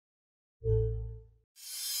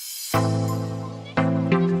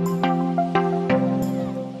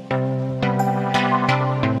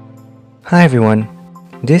Hi everyone!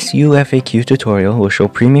 This UFAQ tutorial will show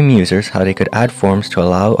premium users how they could add forms to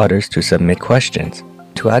allow others to submit questions.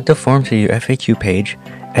 To add the form to your FAQ page,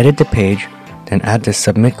 edit the page, then add the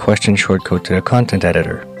Submit Question shortcode to the content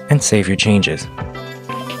editor, and save your changes.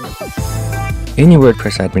 In your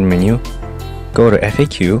WordPress admin menu, go to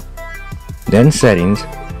FAQ, then Settings,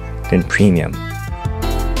 then Premium.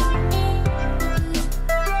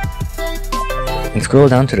 And scroll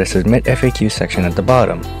down to the Submit FAQ section at the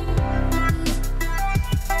bottom.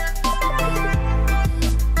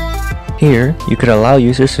 Here, you could allow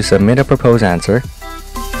users to submit a proposed answer,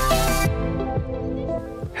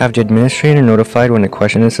 have the administrator notified when a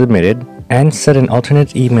question is submitted, and set an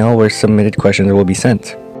alternate email where submitted questions will be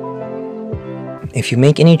sent. If you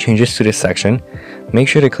make any changes to this section, make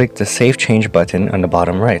sure to click the Save Change button on the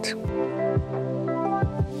bottom right.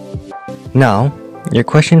 Now, your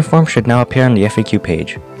question form should now appear on the FAQ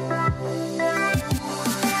page.